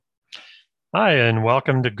Hi, and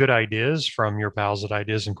welcome to Good Ideas from your pals at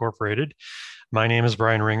Ideas Incorporated. My name is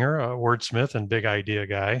Brian Ringer, a wordsmith and big idea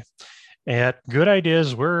guy. At Good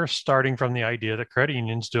Ideas, we're starting from the idea that credit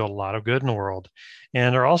unions do a lot of good in the world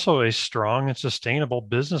and are also a strong and sustainable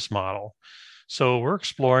business model. So we're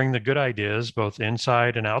exploring the good ideas both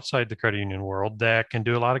inside and outside the credit union world that can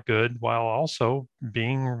do a lot of good while also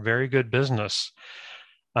being very good business.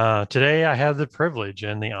 Today, I have the privilege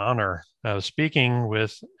and the honor of speaking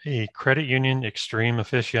with a credit union extreme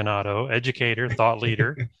aficionado, educator, thought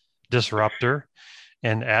leader, disruptor,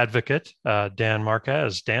 and advocate, Dan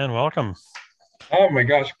Marquez. Dan, welcome. Oh my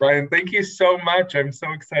gosh, Brian, thank you so much. I'm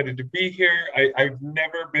so excited to be here. I've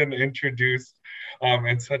never been introduced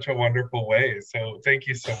in such a wonderful way. So thank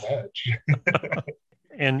you so much.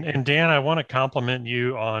 And Dan, I want to compliment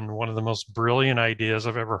you on one of the most brilliant ideas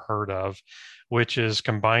I've ever heard of, which is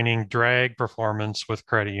combining drag performance with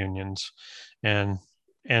credit unions. And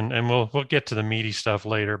and we'll get to the meaty stuff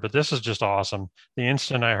later, but this is just awesome. The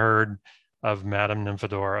instant I heard of Madame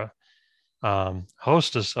Nymphadora,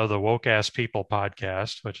 hostess of the Woke Ass People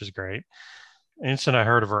podcast, which is great. Instant I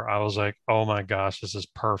heard of her, I was like, oh my gosh, this is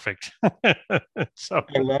perfect. So,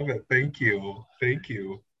 I love it. Thank you. Thank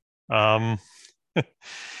you. um,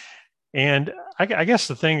 and I guess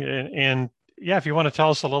the thing, and yeah, if you want to tell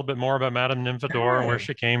us a little bit more about Madame Nymphadora and where Yeah,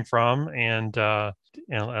 she came from, and a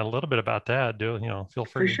little bit about that, feel for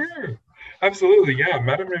free. sure. Absolutely. Yeah.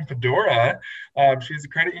 Madam Fedora, she's a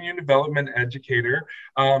credit union development educator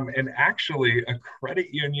and actually a credit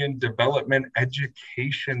union development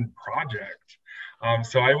education project.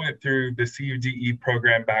 So I went through the CUDE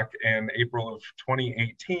program back in April of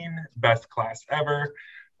 2018, best class ever,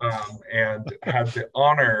 and had the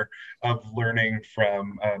honor of learning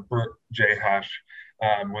from Bert J. Hash,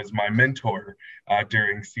 was my mentor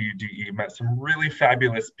during CUDE. Met some really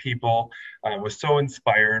fabulous people. Was so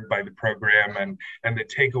inspired by the program and the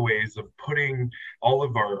takeaways of putting all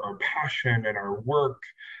of our passion and our work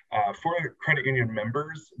for credit union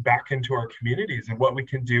members back into our communities and what we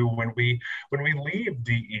can do when we leave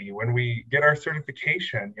DE, when we get our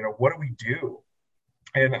certification. What do we do?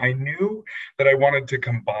 And I knew that I wanted to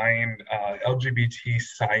combine LGBT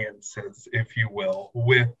sciences, if you will,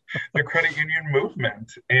 with the credit union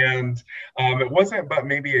movement. And it wasn't but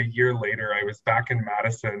maybe a year later, I was back in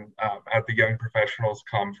Madison at the Young Professionals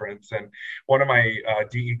Conference. And one of my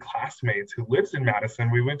DE classmates who lives in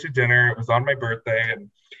Madison, we went to dinner. It was on my birthday.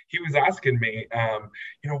 And he was asking me,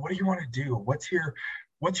 what do you want to do? What's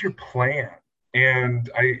your plan? And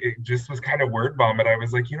it just was kind of word vomit. I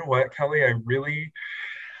was like, you know what, Kelly, I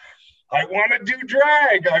want to do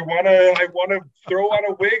drag. I want to throw on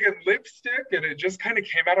a wig and lipstick, and it just kind of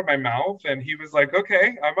came out of my mouth. And he was like,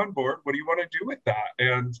 "Okay, I'm on board. What do you want to do with that?"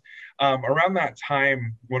 And around that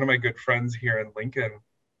time, one of my good friends here in Lincoln,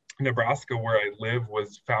 Nebraska, where I live,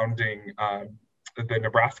 was founding the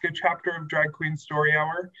Nebraska chapter of Drag Queen Story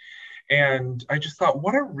Hour. And I just thought,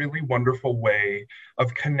 what a really wonderful way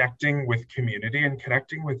of connecting with community and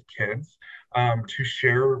connecting with kids, to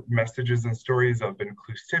share messages and stories of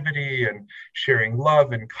inclusivity and sharing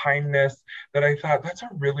love and kindness. That I thought that's a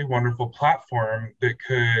really wonderful platform that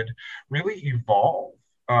could really evolve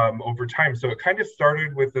over time. So it kind of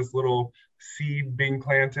started with this little seed being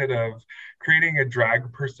planted of creating a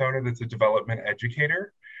drag persona that's a development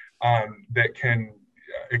educator, that can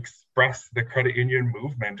express the credit union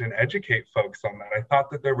movement and educate folks on that. I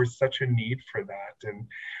thought that there was such a need for that. And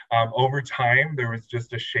over time, there was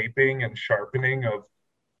just a shaping and sharpening of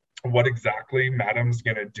what exactly Madam's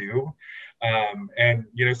going to do. And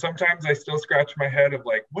sometimes I still scratch my head of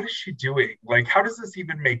like, what is she doing? Like, how does this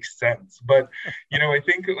even make sense? But I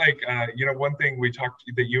think like, one thing we talked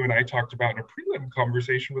that you and I talked about in a prelim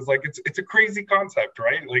conversation was like, it's a crazy concept,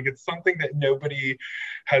 right? Like, it's something that nobody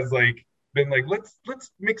has like been like, let's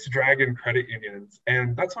mix drag and credit unions.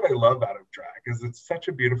 And that's what I love out of drag is it's such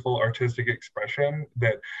a beautiful artistic expression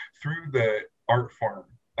that through the art form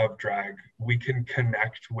of drag, we can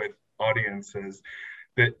connect with audiences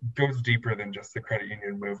that goes deeper than just the credit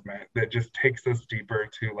union movement, that just takes us deeper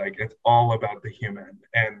to like, it's all about the human.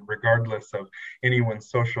 And regardless of anyone's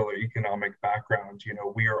social or economic background,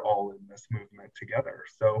 we are all in this movement together.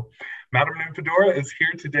 So Madam Nymphadora is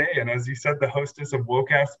here today. And as you said, the hostess of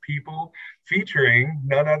Woke Ass People, featuring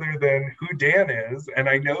none other than who Dan is. And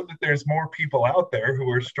I know that there's more people out there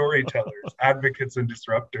who are storytellers, advocates, and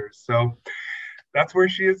disruptors. So that's where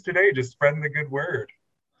she is today, just spreading the good word.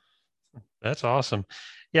 That's awesome.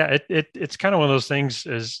 Yeah, it's kind of one of those things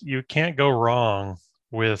is you can't go wrong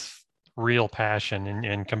with real passion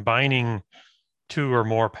and combining two or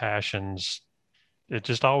more passions. It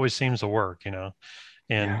just always seems to work.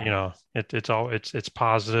 and Yeah. it's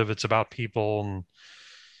positive. It's about people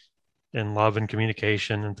and love and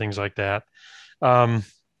communication and things like that. Um,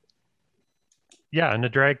 yeah, and the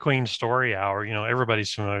drag queen story hour,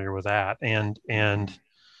 everybody's familiar with that, and Mhm.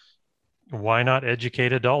 why not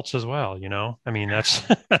educate adults as well? I mean, that's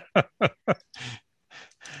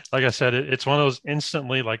like I said, it's one of those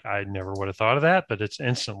instantly, like I never would have thought of that, but it's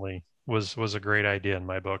instantly was a great idea in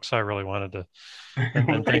my book. So I really wanted to,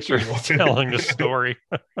 Well, and thanks thank for you. telling the story.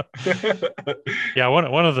 Yeah,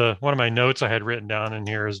 one of my notes I had written down in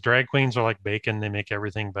here is drag queens are like bacon; they make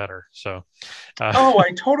everything better. So, uh, Oh,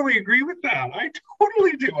 I totally agree with that. I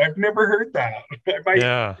totally do. I've never heard that. I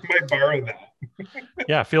yeah, might borrow that.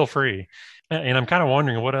 yeah, feel free. And I'm kind of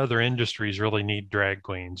wondering what other industries really need drag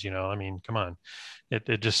queens. I mean, come on.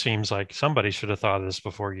 It just seems like somebody should have thought of this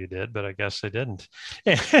before you did, but I guess they didn't.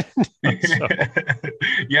 So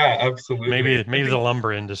Yeah, absolutely. I maybe the think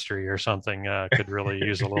lumber industry or something could really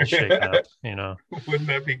use a little shaken up. wouldn't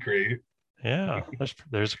that be great? Yeah,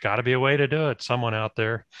 there's got to be a way to do it.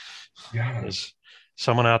 Yeah. Is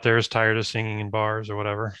someone out there is tired of singing in bars or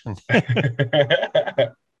whatever.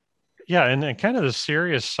 Yeah, and then kind of the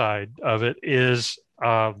serious side of it is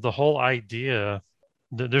the whole idea.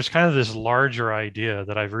 There's kind of this larger idea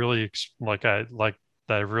that I've really like that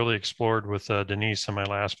I've really explored with Denise in my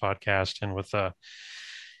last podcast and with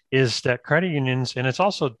is that credit unions, and it's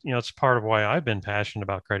also it's part of why I've been passionate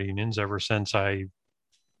about credit unions ever since I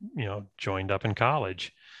joined up in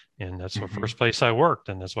college, and that's the Mhm. first place I worked,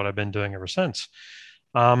 and that's what I've been doing ever since.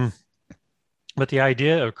 Um, but the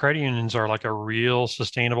idea of credit unions are like a real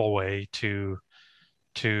sustainable way to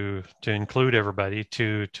include everybody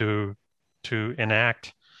to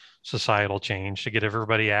enact societal change to get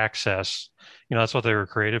everybody access. That's what they were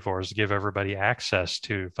created for, is to give everybody access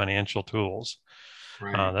to financial tools.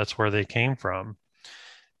 Right. That's where they came from.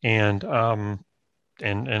 And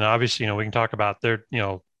obviously, we can talk about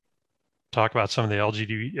talk about some of the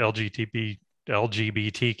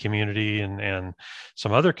LGBT community and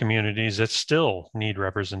some other communities that still need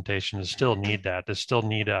representation, that still need that still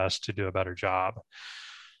need us to do a better job.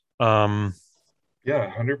 Um, Yeah,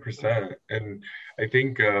 100%. And I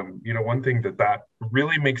think, one thing that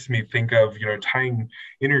really makes me think of,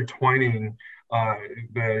 intertwining uh,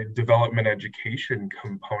 the development education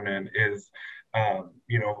component is,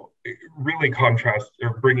 it really contrast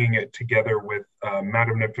or bringing it together with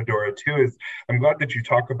Madam Knit Fedora too. Is I'm glad that you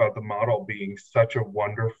talk about the model being such a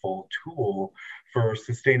wonderful tool for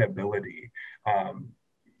sustainability. Um,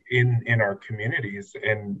 in our communities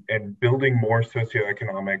and building more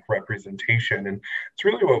socioeconomic representation. And it's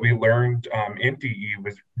really what we learned in DE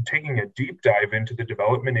was taking a deep dive into the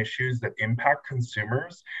development issues that impact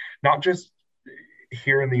consumers, not just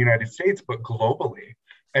here in the United States, but globally.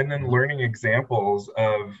 And then learning examples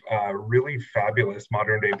of really fabulous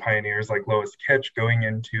modern day pioneers like Lois Kitch going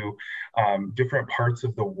into different parts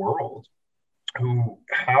of the world who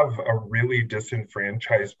have a really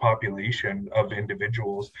disenfranchised population of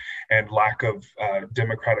individuals and lack of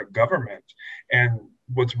democratic government. And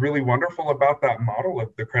what's really wonderful about that model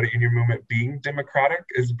of the credit union movement being democratic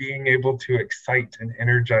is being able to excite and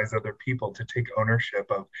energize other people to take ownership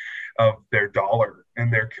of their dollar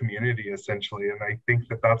and their community essentially. And I think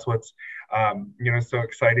that that's what's so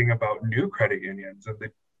exciting about new credit unions and the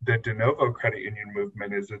de novo credit union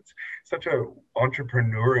movement is it's such a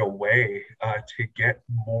entrepreneurial way to get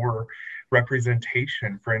more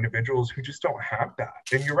representation for individuals who just don't have that.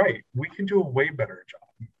 And you're right, we can do a way better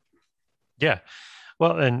job. yeah,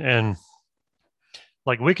 well, and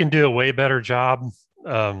like we can do a way better job.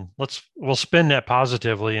 We'll spin that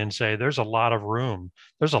positively and say there's a lot of room,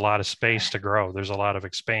 there's a lot of space to grow, there's a lot of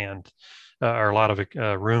expand, or a lot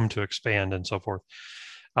of room to expand and so forth.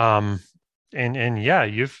 Um, and yeah,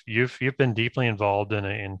 you've been deeply involved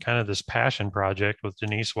in kind of this passion project with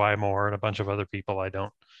Denise Wymore and a bunch of other people.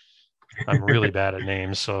 I'm really bad at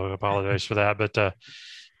names, so I apologize for that. But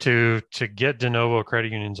to get de novo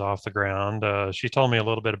credit unions off the ground, she told me a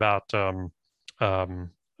little bit about um,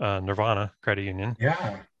 Nirvana Credit Union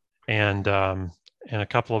Yeah. and um, and a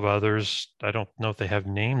couple of others. I don't know if they have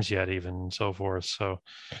names yet, even and so forth. So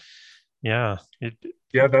yeah,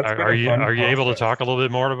 Yeah, that's been are a you fun are you able to process. talk a little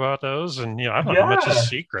bit more about those? And I don't know how much is Yeah.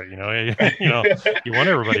 secret. You want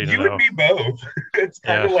everybody to You and know. me both. It's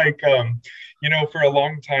kind of Yeah. like, for a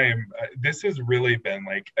long time, this has really been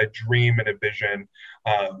like a dream and a vision,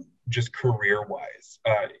 just career wise.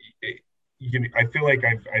 I feel like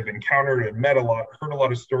I've encountered and met a lot, heard a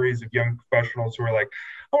lot of stories of young professionals who are like,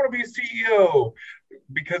 I want to be a CEO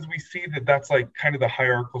because we see that that's like kind of the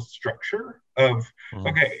hierarchical structure of, Mm.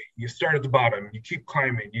 okay, you start at the bottom, you keep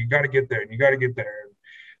climbing, you got to get there and you got to get there.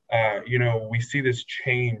 we see this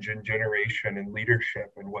change in generation and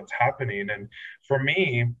leadership and what's happening. And for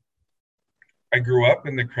me, I grew up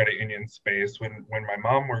in the credit union space when my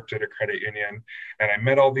mom worked at a credit union, and I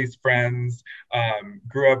met all these friends,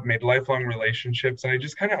 grew up, made lifelong relationships, and I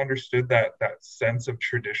just kind of understood that sense of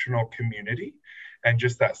traditional community and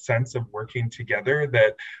just that sense of working together.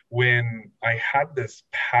 That when I had this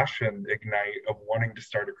passion ignite of wanting to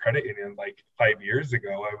start a credit union like 5 years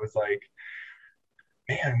ago, I was like,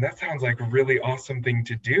 man, that sounds like a really awesome thing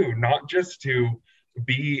to do, not just to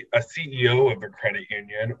be a CEO of a credit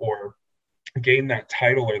union or gain that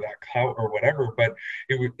title or that clout or whatever, but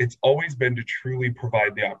it's always been to truly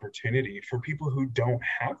provide the opportunity for people who don't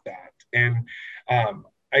have that. And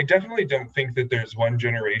I definitely don't think that there's one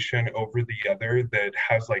generation over the other that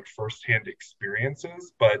has like firsthand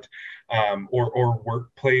experiences, but or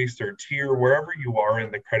workplace or tier wherever you are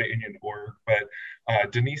in the credit union org.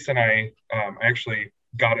 But Denise and I actually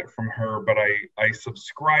got it from her, but I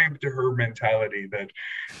subscribe to her mentality that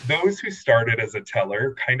those who started as a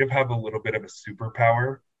teller kind of have a little bit of a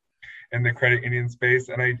superpower in the credit union space,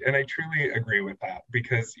 and I truly agree with that,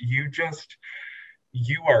 because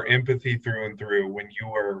you are empathy through and through when you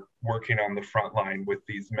are working on the front line with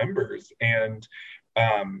these members. And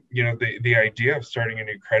the idea of starting a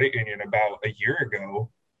new credit union about a year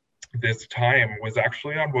ago this time was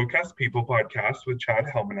actually on WOCAS People podcast with Chad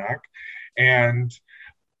Helmanack. And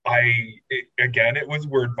it was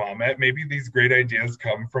word vomit. Maybe these great ideas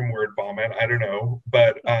come from word vomit. I don't know.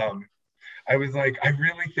 But I was like, I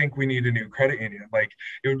really think we need a new credit union. Like,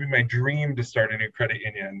 it would be my dream to start a new credit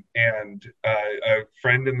union. And a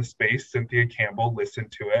friend in the space, Cynthia Campbell,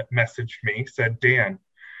 listened to it, messaged me, said, Dan,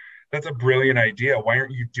 that's a brilliant idea. Why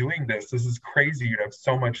aren't you doing this? This is crazy. You'd have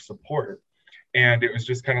so much support. And it was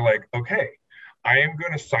just kind of like, okay, I am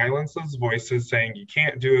going to silence those voices saying you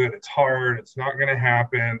can't do it. It's hard. It's not going to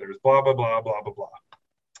happen. There's blah, blah, blah, blah, blah, blah.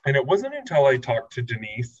 And it wasn't until I talked to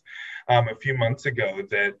Denise a few months ago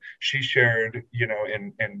that she shared,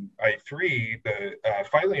 in I3, the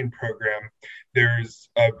filing program, there's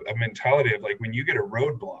a mentality of like, when you get a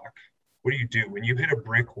roadblock, what do? When you hit a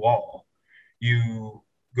brick wall, you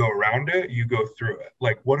go around it, you go through it.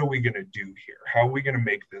 Like, what are we going to do here? How are we going to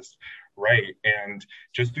make this right? And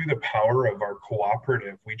just through the power of our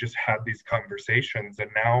cooperative, we just had these conversations. And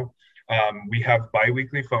now we have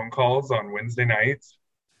bi-weekly phone calls on Wednesday nights.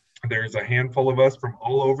 There's a handful of us from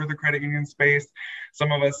all over the credit union space.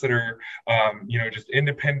 Some of us that are, just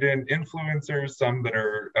independent influencers, some that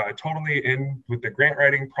are totally in with the grant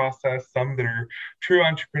writing process, some that are true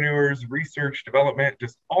entrepreneurs, research, development,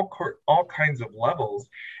 just all kinds of levels.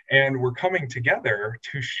 And we're coming together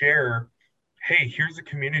to share, hey, here's a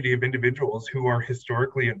community of individuals who are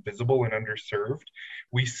historically invisible and underserved.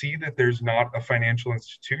 We see that there's not a financial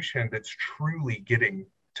institution that's truly getting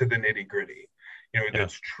to the nitty gritty.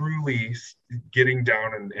 That's truly getting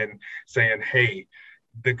down and saying, hey,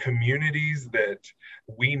 the communities that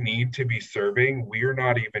we need to be serving, we're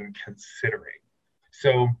not even considering.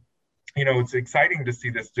 So, it's exciting to see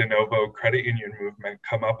this de novo credit union movement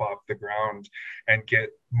come up off the ground and get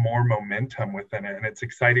more momentum within it. And it's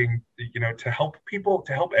exciting, to help people,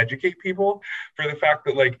 to help educate people for the fact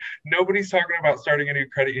that like nobody's talking about starting a new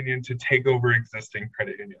credit union to take over existing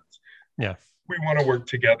credit unions. Yeah. We want to work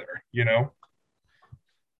together,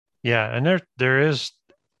 Yeah, and there is,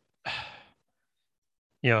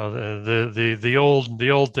 the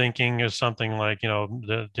old thinking is something like,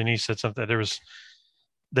 Denise said something.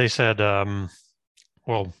 They said,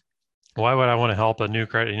 well, why would I want to help a new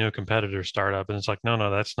competitor startup? And it's like,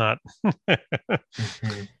 no, that's not.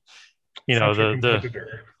 mm-hmm.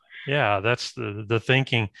 That's the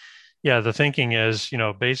thinking. Yeah, the thinking is,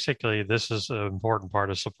 basically this is an important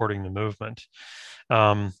part of supporting the movement,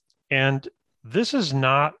 and this is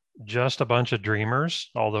not just a bunch of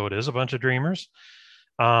dreamers, although it is a bunch of dreamers.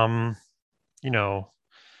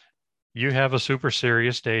 You have a super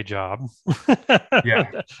serious day job.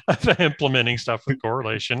 Yeah. Implementing stuff with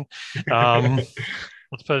correlation. Let's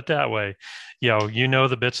put it that way.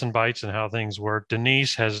 The bits and bytes and how things work.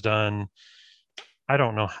 Denise has done, I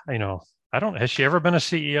don't know, has she ever been a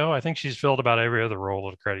CEO? I think she's filled about every other role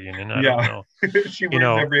at a credit union. I don't know. She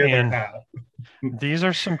wears every other hat. These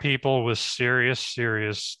are some people with serious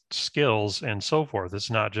skills and so forth. It's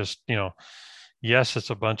not just, yes, it's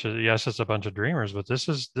a bunch of dreamers, but this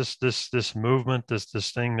is this movement,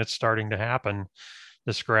 this thing that's starting to happen,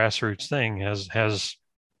 this grassroots thing has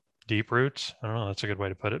deep roots. I don't know, that's a good way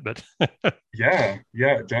to put it, but yeah,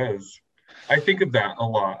 it does. I think of that a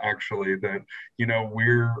lot, actually, that,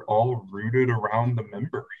 we're all rooted around the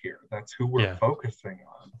member here. That's who we're focusing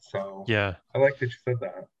on. So yeah, I like that you said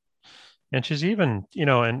that. And she's even,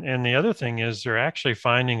 and the other thing is they're actually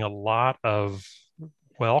finding a lot of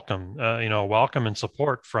welcome and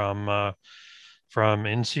support from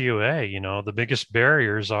NCUA. The biggest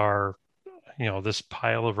barriers are, this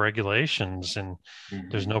pile of regulations, and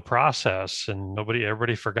there's Hmm. no process, and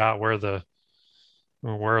everybody forgot where the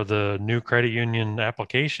new credit union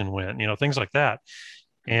application went, things like that.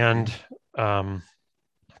 And Hmm. um,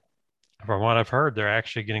 from what I've heard, they're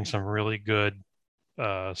actually getting some really good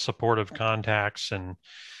supportive contacts and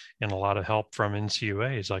a lot of help from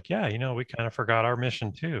NCUA. Is like, yeah, we kind of forgot our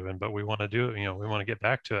mission too, but we want to do it. We want to get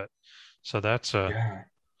back to it. So Yeah, that's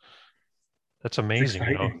it's amazing.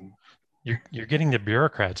 exciting. You're getting the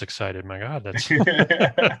bureaucrats excited. My God, that's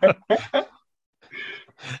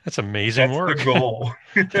that's amazing That's the work. goal.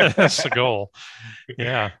 That's the goal.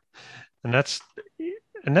 Yeah, and that's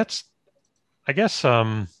I guess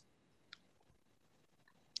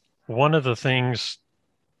one of the things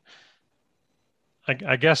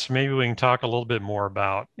I guess maybe we can talk a little bit more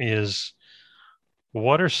about is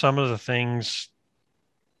what are some of the things.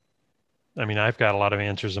 I mean, I've got a lot of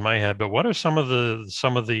answers in my head, but what are some of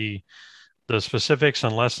the specifics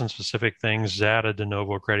and less than specific things that a de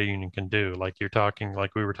novo credit union can do? Like we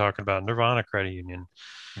were talking about Nirvana Credit Union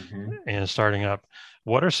Hmm. and starting up.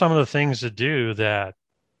 What are some of the things to do that,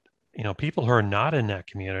 people who are not in that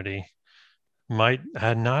community might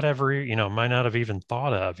not have even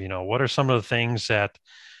thought of? What are some of the things that,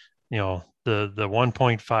 the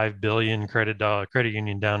 1.5 billion credit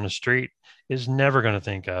union down the street is never going to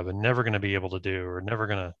think of and never going to be able to do, or never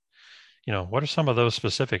going to, what are some of those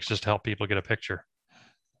specifics just to help people get a picture?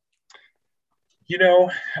 You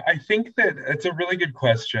know, I think that it's a really good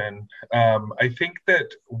question. I think that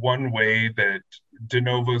one way that de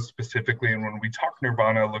novo specifically, and when we talk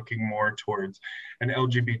Nirvana, looking more towards an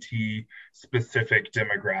LGBT specific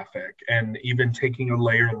demographic, and even taking a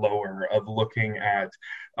layer lower of looking at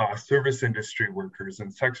service industry workers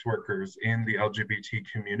and sex workers in the LGBT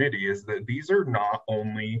community, is that these are not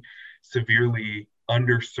only severely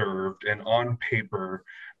underserved and on paper,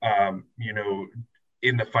 you know,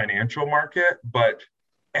 in the financial market, but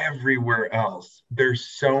everywhere else. There's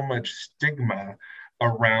so much stigma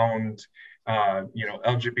around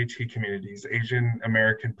LGBT communities, Asian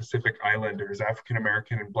American Pacific Islanders, African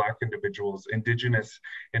American and Black individuals, Indigenous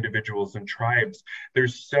individuals, and tribes.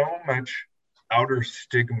 There's so much outer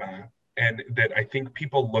stigma, and that I think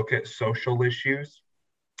people look at social issues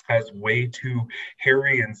as way too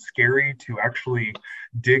hairy and scary to actually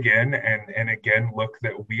dig in and again look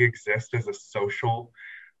that we exist as a social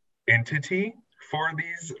entity for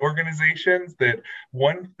these organizations. That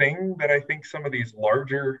one thing that I think some of these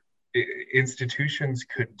larger institutions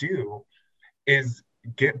could do is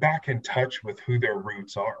get back in touch with who their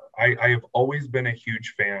roots are. I have always been a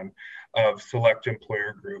huge fan of select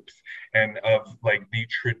employer groups and of like the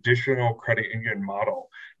traditional credit union model,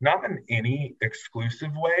 not in any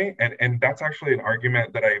exclusive way. And that's actually an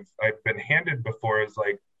argument that I've been handed before, is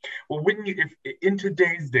like, well, wouldn't you, if in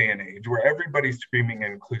today's day and age where everybody's screaming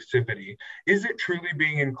inclusivity, is it truly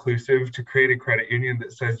being inclusive to create a credit union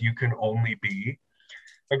that says you can only be?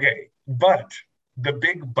 Okay, but the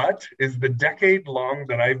big but is the decade long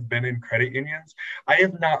that I've been in credit unions, I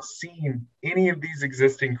have not seen any of these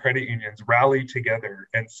existing credit unions rally together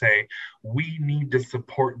and say, we need to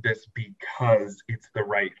support this because it's the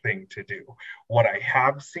right thing to do. What I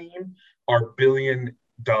have seen are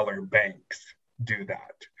billion-dollar banks do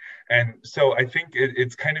that. And so I think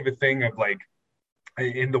it's kind of a thing of like,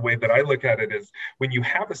 in the way that I look at it, is when you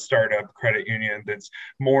have a startup credit union that's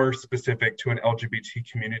more specific to an LGBT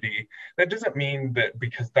community, that doesn't mean that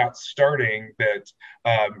because that's starting that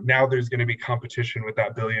now there's going to be competition with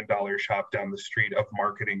that billion-dollar shop down the street of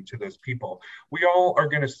marketing to those people. We all are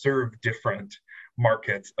going to serve different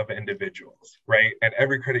markets of individuals, right? And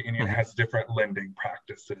every credit union Mhm. has different lending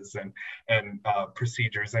practices and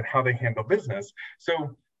procedures and how they handle business.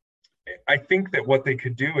 So I think that what they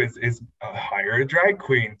could do is hire a drag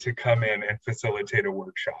queen to come in and facilitate a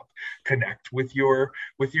workshop, connect with your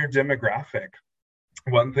demographic.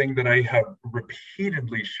 One thing that I have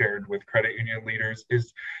repeatedly shared with credit union leaders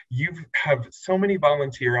is you have so many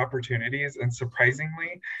volunteer opportunities, and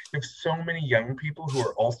surprisingly, you have so many young people who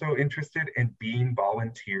are also interested in being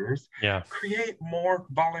volunteers. Yeah. Create more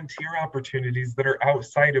volunteer opportunities that are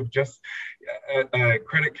outside of just a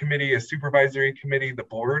credit committee, a supervisory committee, the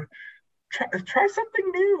board. Try something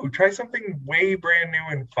new, try something way brand new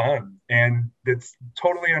and fun and that's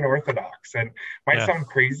totally unorthodox and might Yeah. sound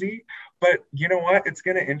crazy, but you know what, it's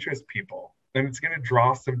going to interest people and it's going to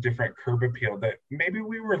draw some different curb appeal that maybe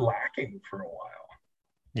we were lacking for a while.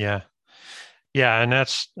 Yeah. Yeah,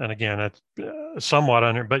 and again, it's somewhat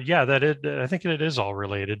under, but yeah, I think it is all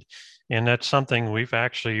related, and that's something we've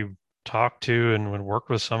actually talked to and would work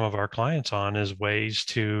with some of our clients on is ways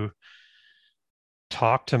to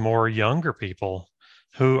talk to more younger people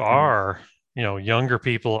who Mhm. are, younger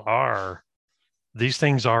people are, these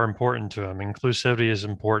things are important to them. Inclusivity is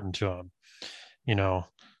important to them. You know,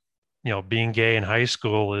 being gay in high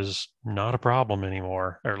school is not a problem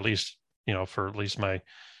anymore, or at least, for at least my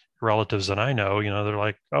relatives that I know, they're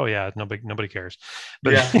like, oh yeah, nobody cares.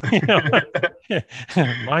 But Yeah.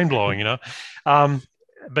 mind blowing, Um,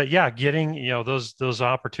 but yeah, getting, those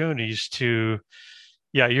opportunities to,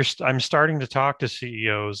 yeah, I'm starting to talk to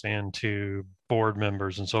CEOs and to board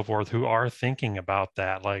members and so forth who are thinking about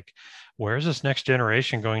that. Like, where's this next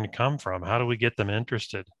generation going to come from? How do we get them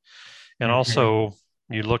interested? And Hmm. also,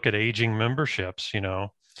 you look at aging memberships,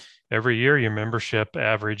 every year your membership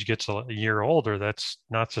average gets a year older. That's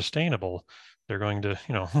not sustainable. They're going to,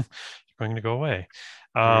 going to go away.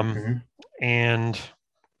 Um, Hmm. and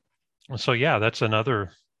so, yeah, that's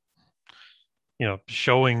another, and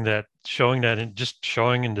just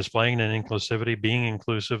showing and displaying an inclusivity, being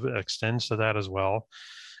inclusive extends to that as well.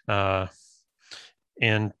 Uh,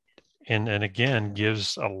 and and again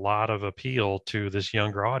gives a lot of appeal to this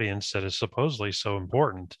younger audience that is supposedly so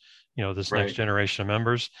important, this next Right. generation of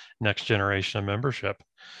members, next generation of membership,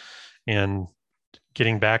 and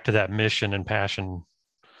getting back to that mission and passion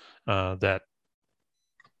that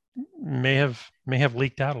may have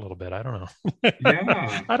leaked out a little bit. I don't know.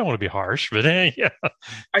 Yeah. I don't want to be harsh, but yeah.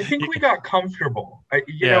 I think we got comfortable.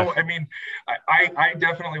 Yeah. I mean, I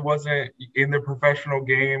definitely wasn't in the professional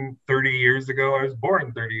game 30 years ago. I was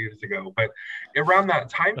born 30 years ago, but around that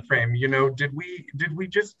time frame, did we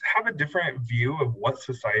just have a different view of what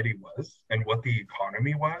society was and what the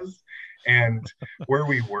economy was and where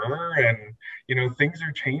we were? And things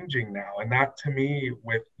are changing now. And that to me,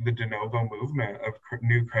 with the de novo movement of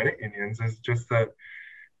new credit unions, is just that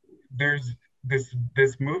there's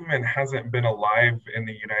this movement hasn't been alive in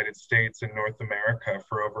the United States and North America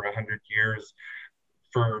for over 100 years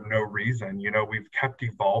for no reason. We've kept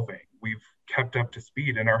evolving. We've kept up to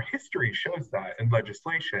speed, and our history shows that in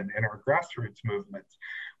legislation and our grassroots movements.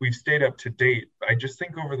 We've stayed up to date. I just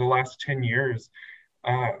think over the last 10 years,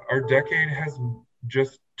 our decade has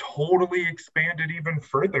just totally expanded even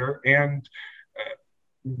further, and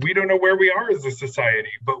we don't know where we are as a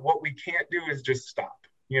society, but what we can't do is just stop.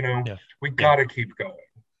 Yeah. We Yeah. got to keep going.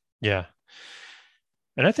 Yeah.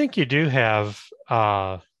 And I think you do have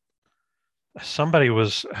somebody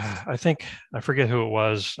was, I think, I forget who it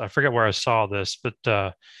was. I forget where I saw this,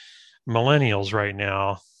 but millennials right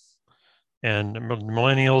now, and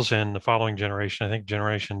millennials and the following generation, I think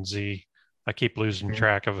Generation Z. I keep losing Mhm.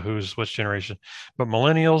 track of who's which generation, but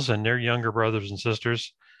millennials and their younger brothers and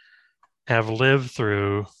sisters have lived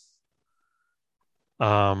through,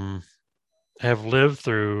 um, have lived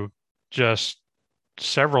through just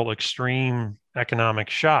several extreme economic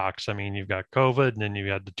shocks. I mean, you've got COVID, and then you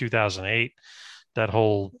had the 2008, that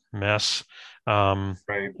whole mess. Um,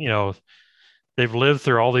 Right. you know, they've lived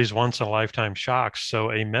through all these once in a lifetime shocks.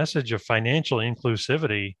 So a message of financial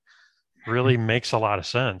inclusivity really makes a lot of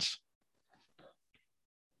sense.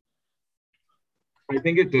 I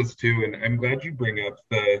think it does too, and I'm glad you bring up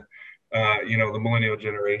the millennial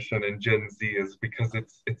generation and Gen Z, is because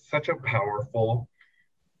it's such a powerful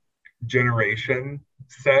generation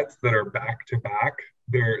sets that are back to back.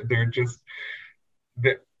 They're just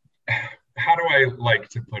that. How do I like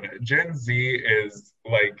to put it? Gen Z is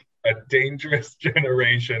like a dangerous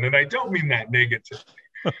generation, and I don't mean that negatively.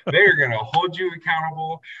 They're gonna hold you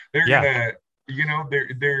accountable. They're Yeah. gonna,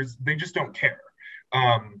 they just don't care.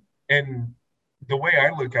 And the way I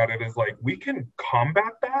look at it is like we can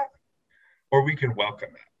combat that or we can welcome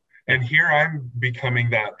it. Yeah. And here I'm becoming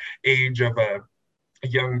that age of a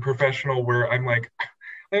young professional where I'm like,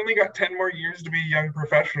 I only got 10 more years to be a young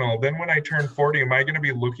professional. Then when I turn 40, am I going to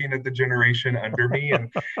be looking at the generation under me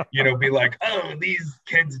and, be like, oh, these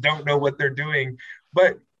kids don't know what they're doing?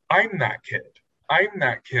 But I'm that kid. I'm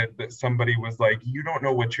that kid that somebody was like, you don't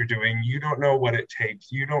know what you're doing. You don't know what it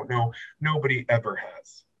takes. You don't know. Nobody ever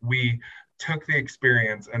has. We took the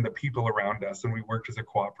experience and the people around us and we worked as a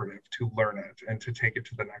cooperative to learn it and to take it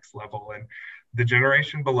to the next level. And the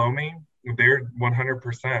generation below me, they're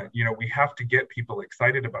 100%. We have to get people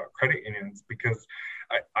excited about credit unions because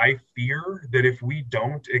I fear that if we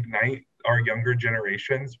don't ignite our younger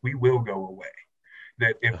generations, we will go away.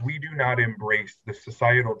 That if we do not embrace the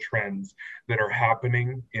societal trends that are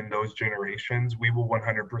happening in those generations, we will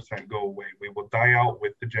 100% go away. We will die out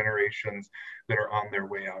with the generations that are on their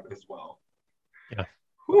way out as well. Yeah.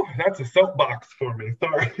 Whew, that's a soapbox for me.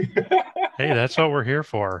 Sorry. Hey, that's what we're here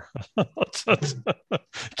for. Let's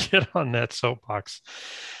get on that soapbox.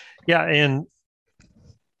 Yeah,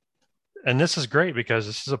 and this is great because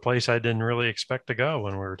this is a place I didn't really expect to go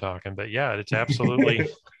when we were talking. But yeah, it's absolutely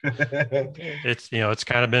it's it's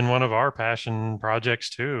kind of been one of our passion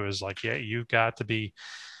projects too. Is like, yeah, you got to be,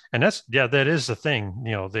 and that's yeah, that is the thing.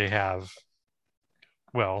 They have,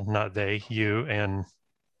 well, not they, you and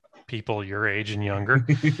people your age and younger.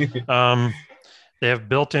 Um, they have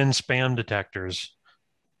built-in spam detectors.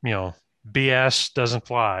 You know, BS doesn't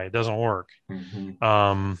fly, it doesn't work. Mhm.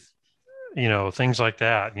 Um, things like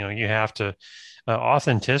that. You have to,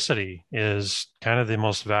 authenticity is kind of the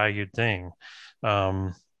most valued thing.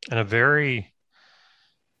 And a very,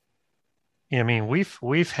 I mean,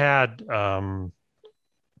 we've had, back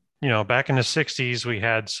in the 60s, we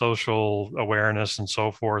had social awareness and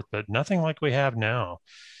so forth, but nothing like we have now.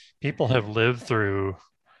 People have Mhm. lived through,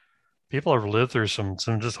 people have lived through some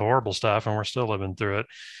just horrible stuff, and we're still living through it.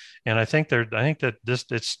 And I think that this,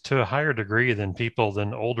 it's to a higher degree than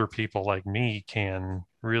older people like me can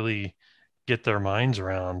really get their minds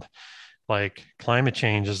around. Like climate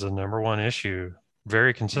change is the number one issue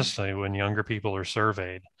very consistently when younger people are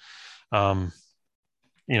surveyed. Um,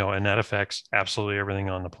 and that affects absolutely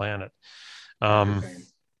everything on the planet. Um, Everything.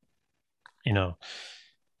 you know,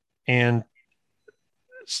 and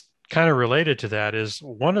kind of related to that is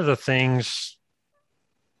um,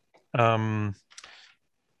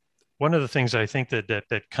 one of the things I think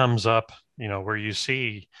that comes up, where you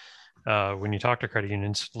see, when you talk to credit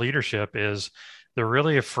unions leadership, is they're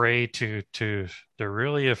really afraid they're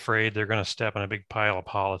really afraid they're going to step in a big pile of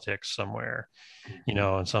politics somewhere,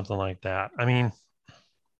 Mhm. and something like that. I mean,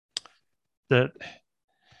 that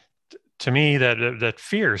to me, that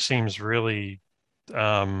fear seems really,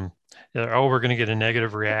 um, oh, we're going to get a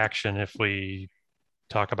negative reaction if we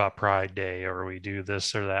talk about Pride Day or we do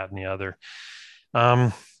this or that and the other.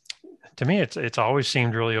 Um, to me, it's always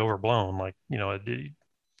seemed really overblown. Like,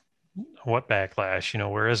 what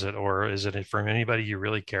backlash? Where is it, or is it from anybody you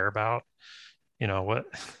really care about?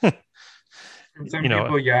 What? From some you know,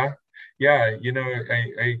 people, yeah. Yeah,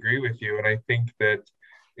 I agree with you. And I think that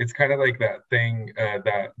it's kind of like that thing,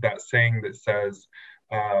 that saying that says,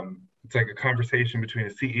 it's like a conversation between a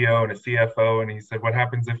CEO and a CFO. And he said, what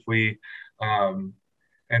happens if we um,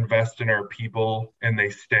 invest in our people and they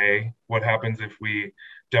stay? What happens if we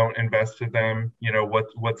don't invest in them?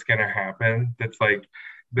 What's going to happen? That's like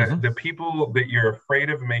mhm, the people that you're afraid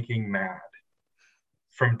of making mad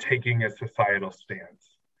from taking a societal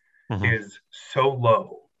stance mhm, is so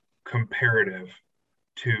low comparative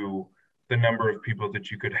to the number of people that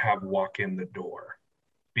you could have walk in the door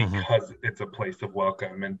mhm, because it's a place of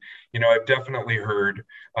welcome. And I've definitely heard,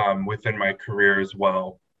 within my career as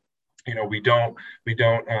well, we don't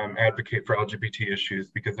advocate for LGBT issues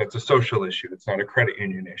because that's a social issue. It's not a credit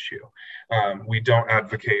union issue. We don't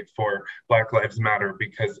advocate for Black Lives Matter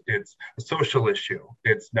because it's a social issue.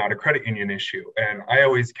 It's not a credit union issue. And I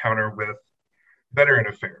always counter with veteran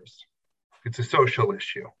affairs. It's a social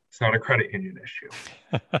issue. It's not a credit union issue.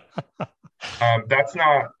 That's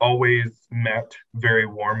not always met very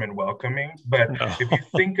warm and welcoming. But no, if you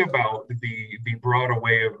think about the broad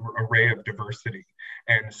array of diversity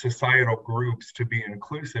and societal groups to be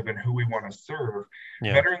inclusive in who we want to serve,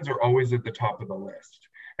 yeah, veterans are always at the top of the list.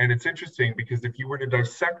 And it's interesting because if you were to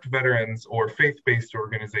dissect veterans or faith-based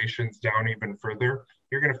organizations down even further,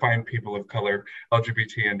 you're going to find people of color,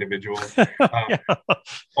 LGBT individuals, uh, yeah,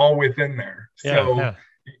 all within there. yeah, So yeah,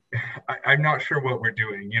 I'm not sure what we're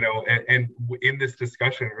doing, and in this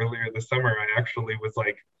discussion earlier this summer, I actually was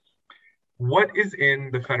like, what is in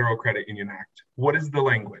the Federal Credit Union Act? What is the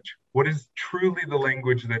language? What is truly the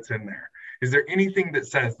language that's in there? Is there anything that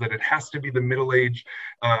says that it has to be the middle age,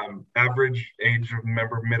 average age of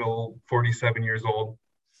member, middle 47 years old?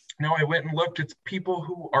 No, I went and looked. It's people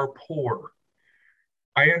who are poor.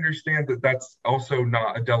 I understand that that's also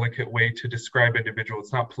not a delicate way to describe individual.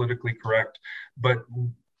 It's not politically correct, but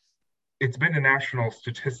it's been a national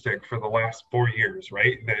statistic for the last 4 years,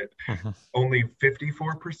 right? That mhm. only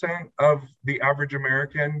 54% of the average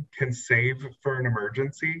American can save for an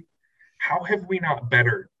emergency. How have we not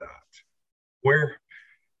bettered that? Where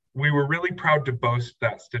we were really proud to boast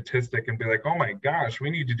that statistic and be like, oh my gosh,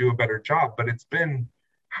 we need to do a better job. But it's been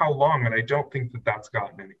how long? And I don't think that that's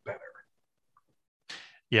gotten any better.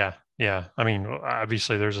 Yeah, yeah. I mean,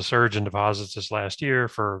 obviously, there's a surge in deposits this last year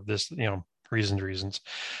for this, reasons.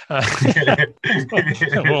 Uh,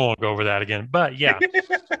 we won't go over that again. But yeah,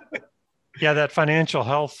 yeah, that financial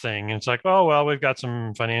health thing. It's like, oh well, we've got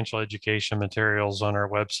some financial education materials on our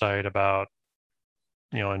website about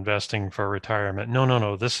investing for retirement. No, no,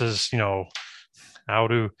 no. This is, how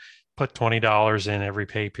to put $20 in every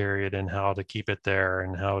pay period and how to keep it there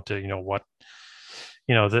and how to, what,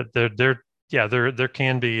 that yeah, there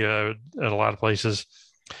can be at a lot of places.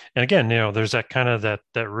 And again, there's that kind of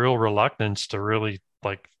that real reluctance to really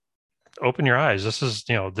like open your eyes. This is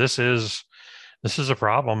a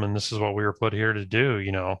problem, and this is what we were put here to do.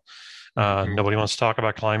 Mhm. Nobody wants to talk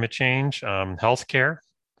about climate change. Healthcare.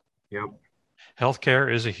 Yep.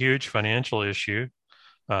 Healthcare is a huge financial issue.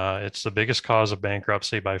 It's the biggest cause of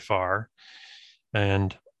bankruptcy by far,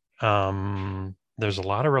 and there's a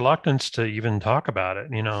lot of reluctance to even talk about it.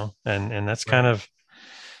 And that's kind Right. of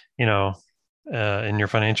you know in your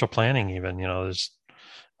financial planning. Even there's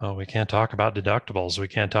oh, we can't talk about deductibles. We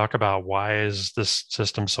can't talk about why is this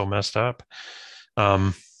system so messed up.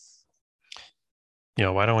 Um,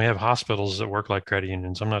 why don't we have hospitals that work like credit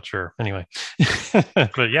unions? I'm not sure. Anyway,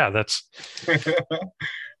 but yeah, that's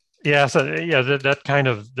yeah. So yeah, that kind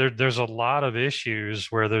of there's a lot of issues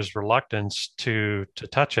where there's reluctance to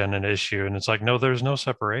touch on an issue, and it's like no, there's no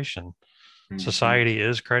separation. Mhm. Society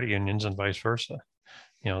is credit unions and vice versa.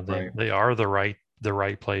 They Right. they are the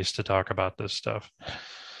right place to talk about this stuff.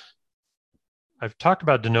 I've talked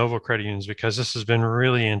about de novo credit unions because this has been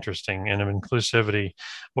really interesting and of inclusivity.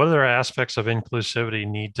 What other aspects of inclusivity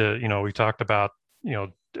need to, we talked about, you know,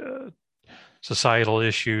 uh, societal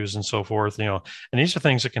issues and so forth, and these are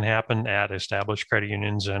things that can happen at established credit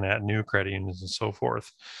unions and at new credit unions and so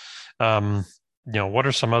forth. Um, what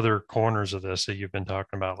are some other corners of this that you've been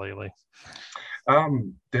talking about lately?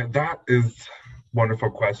 That is wonderful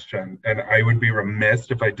question, and I would be remiss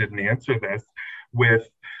if I didn't answer this with,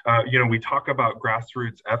 we talk about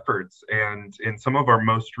grassroots efforts, and in some of our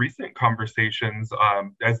most recent conversations,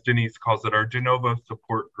 as Denise calls it, our de novo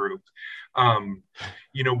support group, um,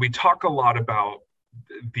 we talk a lot about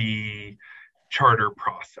the charter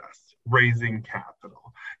process, raising capital,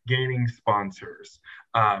 gaining sponsors,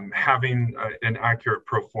 having an accurate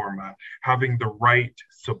pro forma, having the right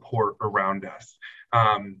support around us.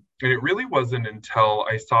 And it really wasn't until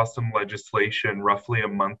I saw some legislation roughly a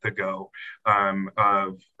month ago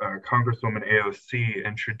of Congresswoman AOC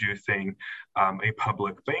introducing a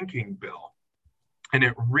public banking bill. And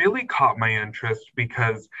it really caught my interest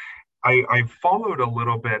because I followed a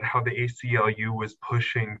little bit how the ACLU was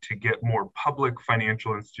pushing to get more public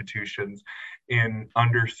financial institutions in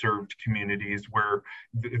underserved communities where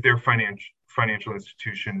their financial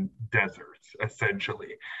institution deserts,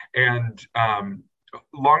 essentially. And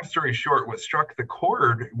long story short, what struck the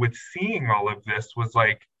chord with seeing all of this was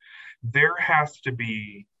like, there has to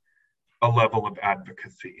be a level of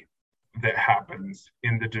advocacy that happens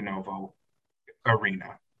in the de novo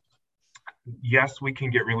arena. Yes, we can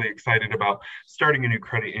get really excited about starting a new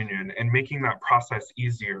credit union and making that process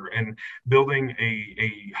easier and building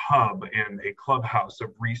a hub and a clubhouse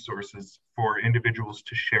of resources for individuals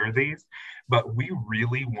to share these. But we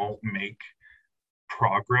really won't make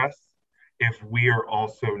progress if we are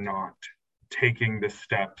also not taking the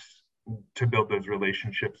steps to build those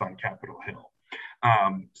relationships on Capitol Hill.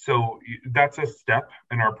 So that's a step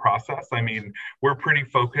in our process. I mean, we're pretty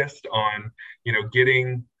focused on,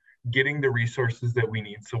 getting the resources that we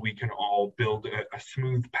need so we can all build a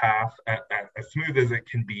smooth path, as smooth as it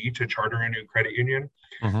can be to charter a new credit union.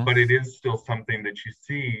 Mm-hmm. But it is still something that you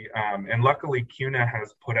see. And luckily, CUNA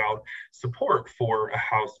has put out support for a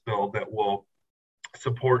House bill that will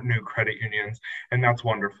support new credit unions, and that's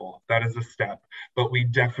wonderful. That is a step, but we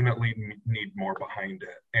definitely need more behind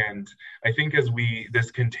it. And I think as this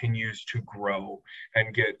continues to grow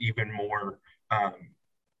and get even more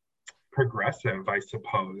progressive, I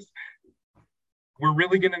suppose, we're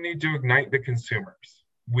really going to need to ignite the consumers.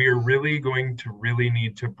 We're really going to really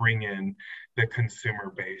need to bring in the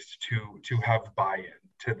consumer base to have buy-in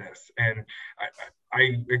to this. And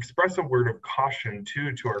I express a word of caution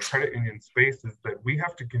too to our credit union space is that we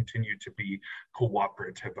have to continue to be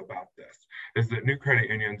cooperative about this. Is that new credit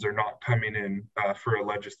unions are not coming in for a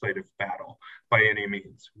legislative battle by any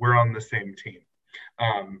means. We're on the same team.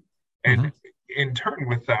 Mm-hmm. And in turn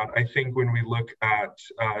with that, I think when we look at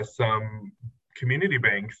some community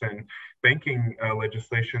banks and banking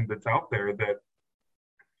legislation that's out there, that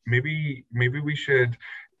maybe we should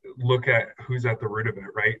look at who's at the root of it,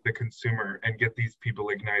 right? The consumer, and get these people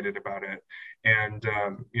ignited about it, and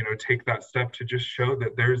take that step to just show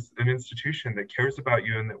that there's an institution that cares about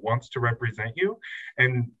you and that wants to represent you,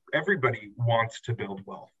 and everybody wants to build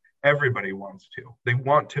wealth. Everybody wants to. They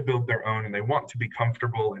want to build their own, and they want to be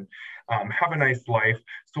comfortable and have a nice life.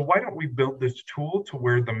 So why don't we build this tool to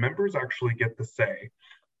where the members actually get the say?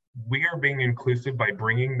 we are being inclusive by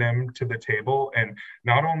bringing them to the table, and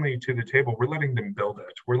not only to the table, we're letting them build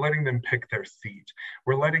it. We're letting them pick their seat.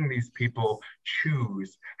 We're letting these people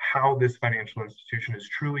choose how this financial institution is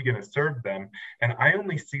truly going to serve them. And I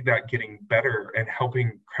only see that getting better and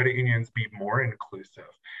helping credit unions be more inclusive.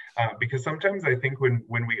 Because sometimes I think when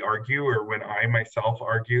we argue, or when I myself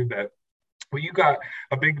argue that, well, you got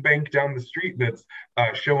a big bank down the street that's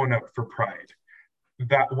showing up for Pride,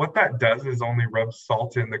 that what that does is only rub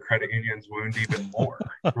salt in the credit union's wound even more,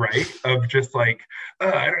 right? Of just like,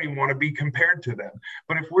 I don't even want to be compared to them.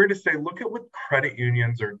 But if we're to say, look at what credit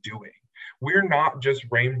unions are doing, we're not just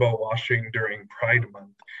rainbow washing during Pride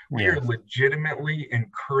Month. We Yeah. are legitimately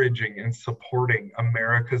encouraging and supporting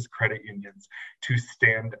America's credit unions to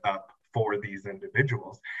stand up for these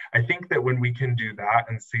individuals. I think that when we can do that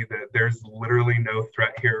and see that there's literally no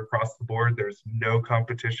threat here across the board, there's no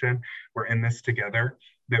competition, we're in this together,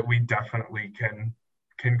 that we definitely can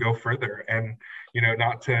go further. And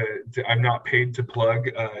not to I'm not paid to plug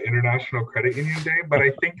International Credit Union Day, but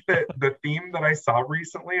I think that the theme that I saw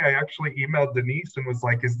recently, I actually emailed Denise and was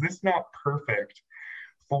like, is this not perfect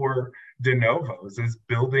for de novos? Is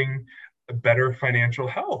building better financial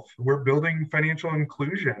health. We're building financial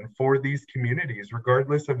inclusion for these communities,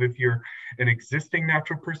 regardless of if you're an existing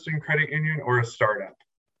natural person credit union or a startup.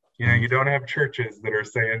 You don't have churches that are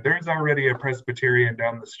saying there's already a Presbyterian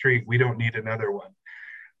down the street, we don't need another one.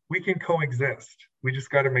 We can coexist. We just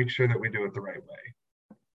got to make sure that we do it the right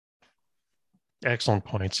way. Excellent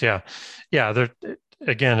points. Yeah. There,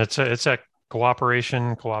 again, it's a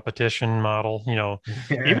cooperation, co-opetition model. Even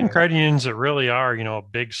Yeah. credit unions that really are,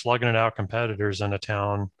 big slugging it out competitors in a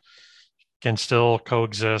town can still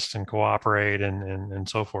coexist and cooperate and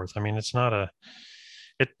so forth. I mean, it's not a,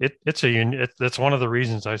 it's one of the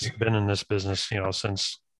reasons I've been in this business,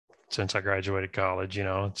 since I graduated college.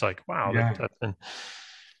 It's like, wow, Yeah.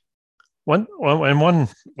 and one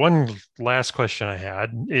last question I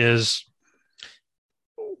had is,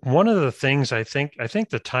 one of the things I think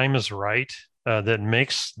the time is right, that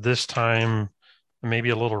makes this time maybe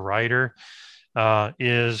a little righter,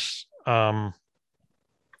 is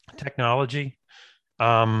technology.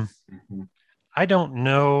 Mhm. I don't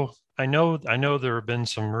know. I know there have been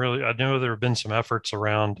some really. I know there have been some efforts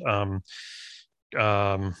around, um,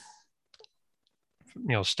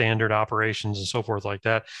 standard operations and so forth like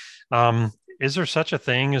that. Is there such a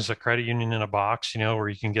thing as a credit union in a box? Where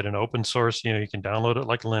you can get an open source. You can download it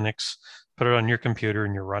like Linux, put it on your computer,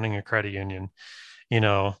 and you're running a credit union.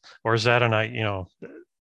 Or is that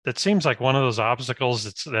that seems like one of those obstacles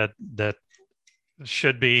that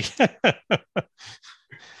should be.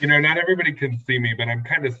 Not everybody can see me, but I'm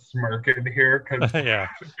kind of smirking here because Yeah.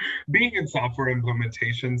 being in software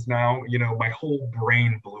implementations now, my whole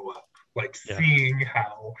brain blew up, like Yeah. seeing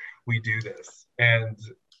how we do this. And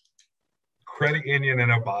credit union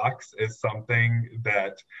in a box is something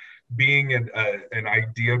that, being an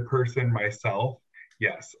idea person myself,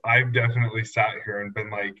 yes, I've definitely sat here and been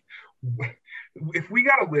like, if we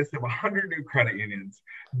got a list of 100 new credit unions,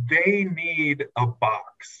 they need a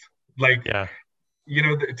box. Like, Yeah.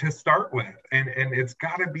 to start with, and it's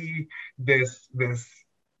got to be this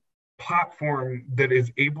platform that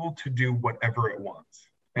is able to do whatever it wants.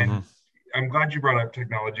 Hmm. And I'm glad you brought up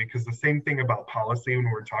technology, because the same thing about policy when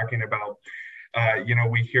we're talking about,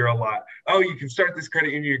 we hear a lot, oh, you can start this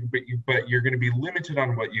credit union, but you're going to be limited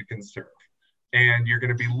on what you can serve. And you're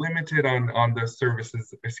going to be limited on the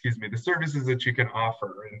services, the services that you can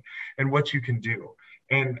offer, and what you can do.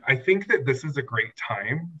 And I think that this is a great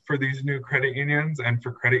time for these new credit unions and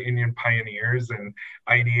for credit union pioneers and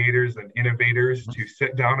ideators and innovators to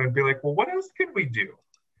sit down and be like, well, what else can we do?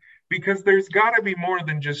 Because there's got to be more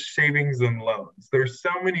than just savings and loans. There's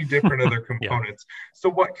so many different other Yeah. components. So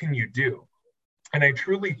what can you do? And I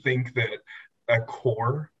truly think that a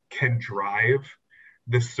core can drive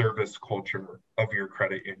the service culture of your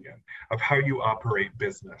credit union, of how you operate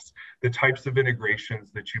business, the types of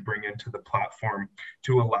integrations that you bring into the platform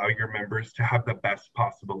to allow your members to have the best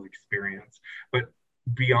possible experience. But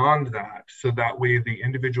beyond that, so that way the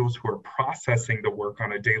individuals who are processing the work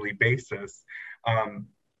on a daily basis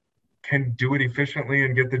can do it efficiently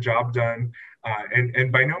and get the job done.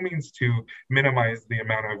 And by no means to minimize the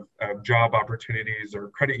amount of job opportunities or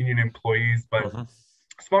credit union employees, but Hmm.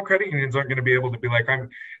 small credit unions aren't going to be able to be like,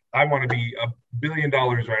 I want to be $1 billion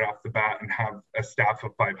right off the bat and have a staff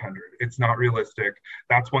of 500. It's not realistic.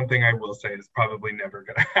 That's one thing I will say is probably never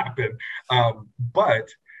going to happen. But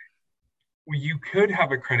you could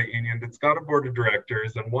have a credit union that's got a board of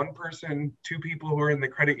directors and one person, two people who are in the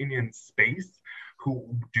credit union space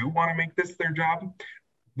who do want to make this their job.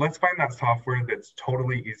 let's find that software that's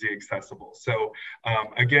totally easy accessible. So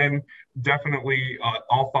again, definitely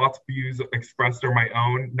all thoughts, views expressed are my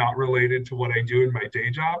own, not related to what I do in my day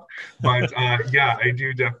job. But yeah, I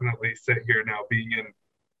do definitely sit here now being in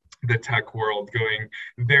the tech world going,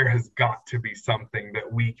 there has got to be something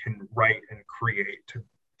that we can write and create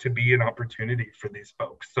to be an opportunity for these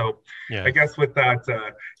folks. So I Yeah. guess with that,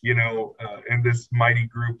 in this mighty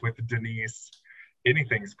group with Denise,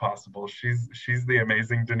 anything's possible. She's the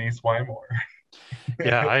amazing Denise Wymore.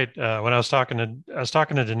 Yeah. When I was talking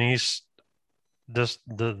to Denise, this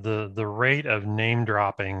the rate of name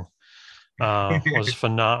dropping was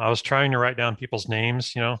phenomenal. I was trying to write down people's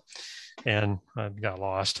names, and I got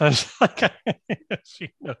lost. I was like,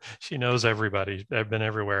 she knows everybody. I've been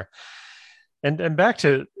everywhere. And back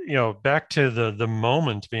to the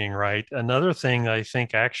moment being right. Another thing I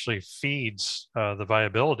think actually feeds the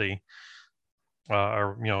viability,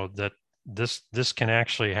 or that this can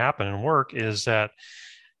actually happen and work, is that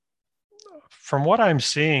from what I'm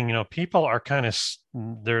seeing, people are kind of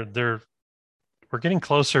they're we're getting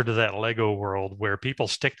closer to that Lego world where people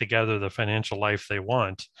stick together the financial life they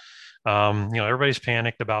want. Everybody's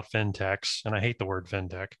panicked about fintechs, and I hate the word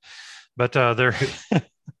fintech, but they're,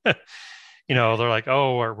 they're like,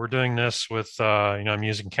 oh, we're doing this with, I'm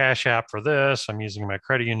using Cash App for this. I'm using my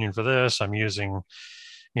credit union for this. I'm using,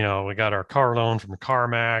 we got our car loan from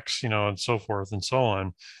CarMax, and so forth and so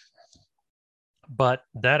on. But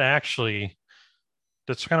that's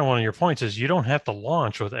kind of one of your points, is you don't have to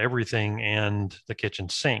launch with everything and the kitchen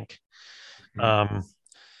sink.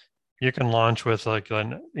 You can launch with like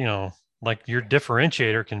your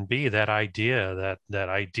differentiator can be that idea, that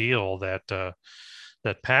ideal, that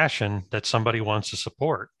passion that somebody wants to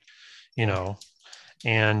support,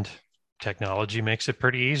 and technology makes it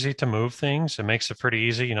pretty easy to move things. It makes it pretty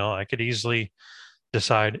easy. I could easily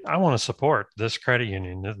decide I want to support this credit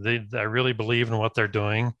union. I really believe in what they're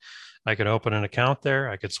doing. I could open an account there.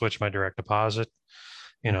 I could switch my direct deposit,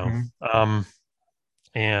 and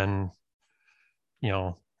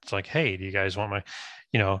it's like, hey, do you guys want my,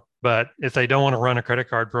 but if they don't want to run a credit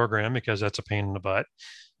card program because that's a pain in the butt,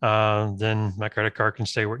 then my credit card can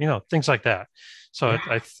stay where, things like that. So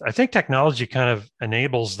Yeah. I think technology kind of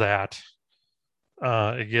enables that.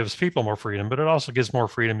 It gives people more freedom, but it also gives more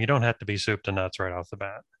freedom. You don't have to be soup to nuts right off the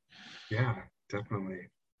bat. Yeah, definitely.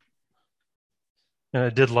 And I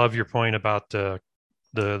did love your point about the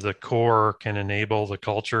core can enable the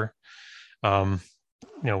culture. Um,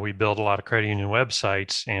 we build a lot of credit union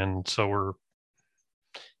websites, and so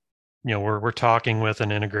we're talking with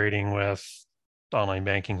and integrating with online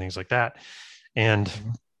banking, things like that. And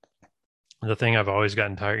the thing I've always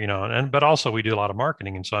gotten tired, but also we do a lot of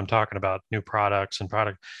marketing. And so I'm talking about new products and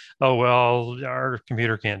product. Oh, well, our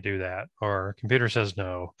computer can't do that, or computer says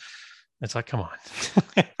no. It's like, come on.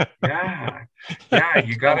 Yeah. Yeah,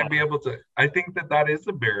 you got to be able to. I think that is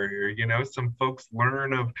a barrier. Some folks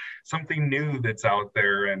learn of something new that's out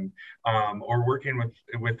there, and or working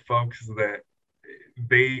with folks that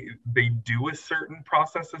they do a certain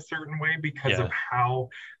process a certain way because of how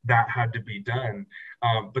that had to be done.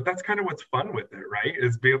 But that's kind of what's fun with it, right?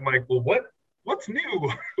 Is being like, well, what's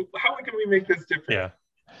new? How can we make this different?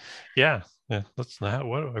 Yeah. Let's not.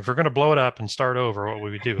 What if we're going to blow it up and start over? What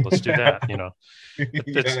would we do? Let's do that.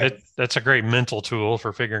 Yes. That's a great mental tool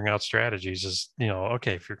for figuring out strategies. Is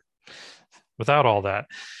okay, if you're without all that.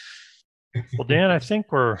 Well, Dan, I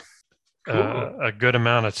think we're Cool. a good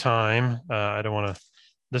amount of time. I don't want to.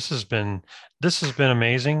 This has been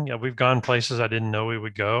amazing. We've gone places I didn't know we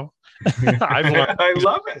would go. I've learned I things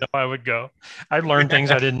love I it. didn't know I would go. I've learned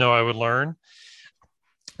things I didn't know I would learn.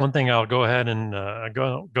 One thing I'll go ahead and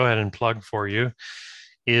go ahead and plug for you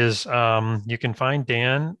is you can find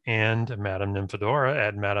Dan and Madame Nymphadora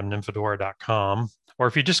at madamenymphadora.com, or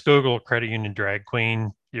if you just Google credit union drag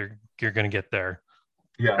queen, you're going to get there.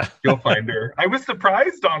 Yeah, you'll find her. I was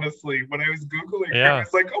surprised, honestly, when I was Googling her. I Yeah,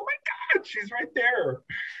 was like, oh my God, she's right there.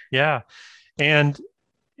 yeah, and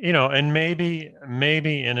and maybe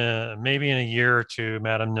in a year or two,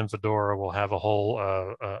 Madame Nymphadora will have a whole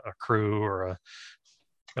a crew, or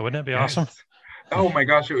wouldn't that be awesome? Yes. Oh my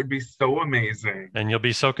gosh, it would be so amazing. And you'll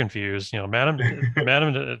be so confused, Madam,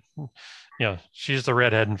 she's the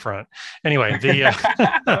redhead in front. Anyway,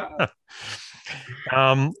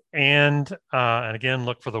 and again,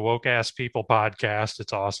 look for the Woke Ass People podcast.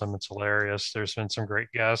 It's awesome. It's hilarious. There's been some great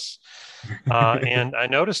guests. And I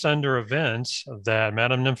noticed under events that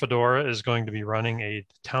Madame Nymphadora is going to be running a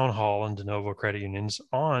town hall in de novo credit unions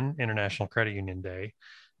on International Credit Union Day.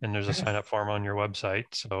 And there's a sign up form on your website.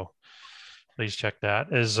 So please check that.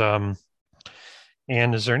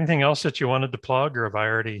 And is there anything else that you wanted to plug, or have I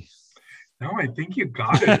already? No, I think you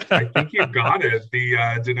got it. I think you got it. The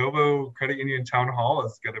De Novo Credit Union Town Hall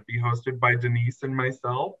is going to be hosted by Denise and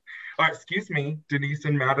myself. Or excuse me, Denise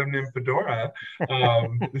and Madam Nymphadora.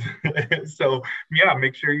 Um, so yeah,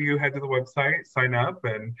 make sure you head to the website, sign up,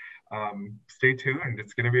 and stay tuned.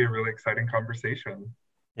 It's going to be a really exciting conversation.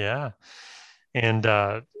 Yeah. And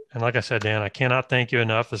like I said, Dan, I cannot thank you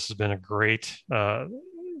enough. This has been a great,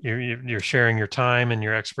 you're sharing your time and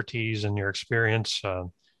your expertise and your experience,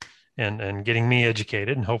 and getting me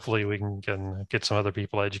educated, and hopefully we can get some other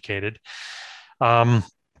people educated. Um,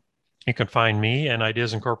 you can find me and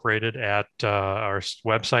Ideas Incorporated at our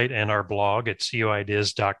website and our blog at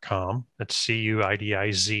cuidiz.com. That's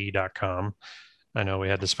cuidiz.com. I know we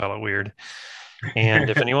had to spell it weird. And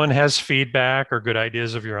if anyone has feedback or good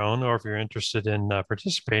ideas of your own, or if you're interested in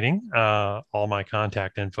participating, all my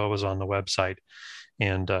contact info is on the website.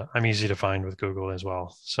 And I'm easy to find with Google as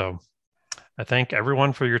well. So I thank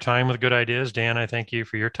everyone for your time with good ideas. Dan, I thank you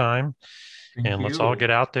for your time. Thank And let's all you. get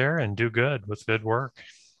out there and do good with good work.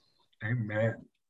 Amen.